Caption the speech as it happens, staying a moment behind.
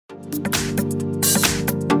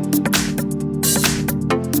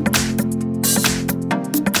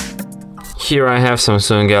Here I have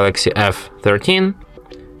Samsung Galaxy F13,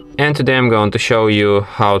 and today I'm going to show you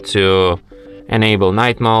how to enable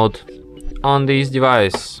night mode on this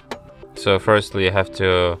device. So firstly you have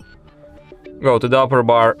to go to the upper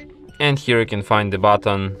bar, and here you can find the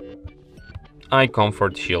button Eye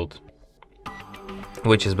Comfort Shield,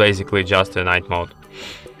 which is basically just a night mode.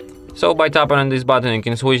 So by tapping on this button you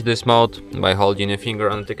can switch this mode by holding your finger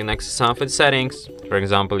and you can access some of its settings. For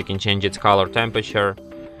example, you can change its color, temperature,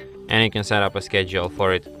 and you can set up a schedule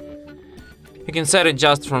for it. You can set it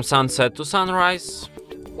just from sunset to sunrise,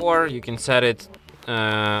 or you can set it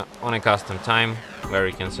on a custom time where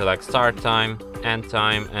you can select start time, end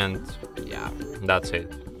time, and yeah, that's it.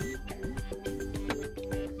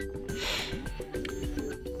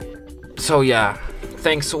 So yeah,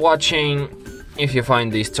 thanks for watching. If you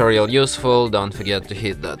find this tutorial useful, don't forget to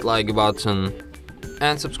hit that like button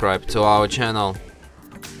and subscribe to our channel.